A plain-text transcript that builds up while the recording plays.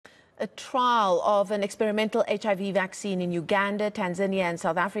A trial of an experimental HIV vaccine in Uganda, Tanzania and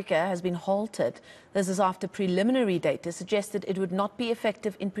South Africa has been halted. This is after preliminary data suggested it would not be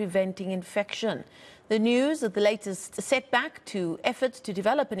effective in preventing infection. The news of the latest setback to efforts to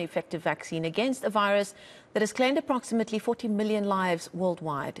develop an effective vaccine against a virus that has claimed approximately 40 million lives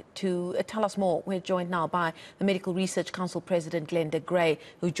worldwide. To tell us more, we're joined now by the Medical Research Council President Glenda,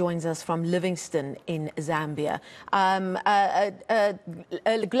 who joins us from Livingstone in Zambia.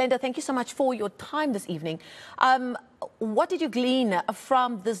 Glenda, thank you so much for your time this evening. What did you glean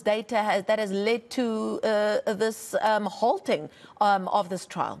from this data that has led to this halting of this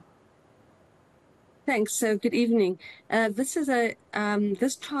trial? Thanks. So good evening. This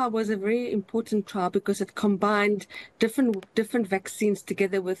trial was a very important trial because it combined different vaccines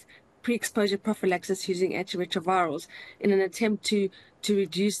together with pre-exposure prophylaxis using antiretrovirals in an attempt to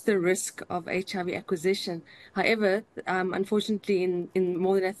reduce the risk of HIV acquisition. However, unfortunately, in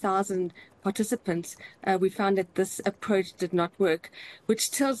more than 1,000 participants, we found that this approach did not work,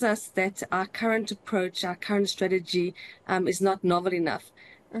 which tells us that our current approach, our current strategy, is not novel enough.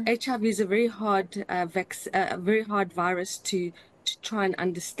 HIV is a very hard virus to try and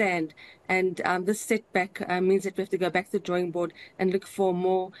understand, and this setback means that we have to go back to the drawing board and look for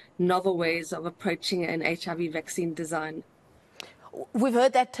more novel ways of approaching an HIV vaccine design. We've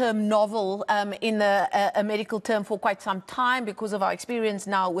heard that term novel in a medical term for quite some time because of our experience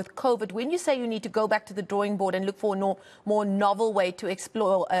now with COVID. When you say you need to go back to the drawing board and look for a more novel way to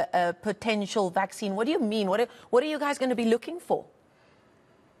explore a potential vaccine, what do you mean? What are you guys going to be looking for?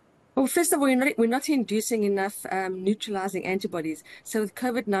 Well, first of all, we're not inducing enough neutralizing antibodies. So with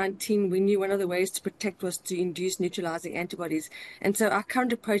COVID-19, we knew one of the ways to protect was to induce neutralizing antibodies. And so our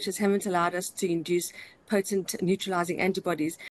current approaches haven't allowed us to induce potent neutralizing antibodies.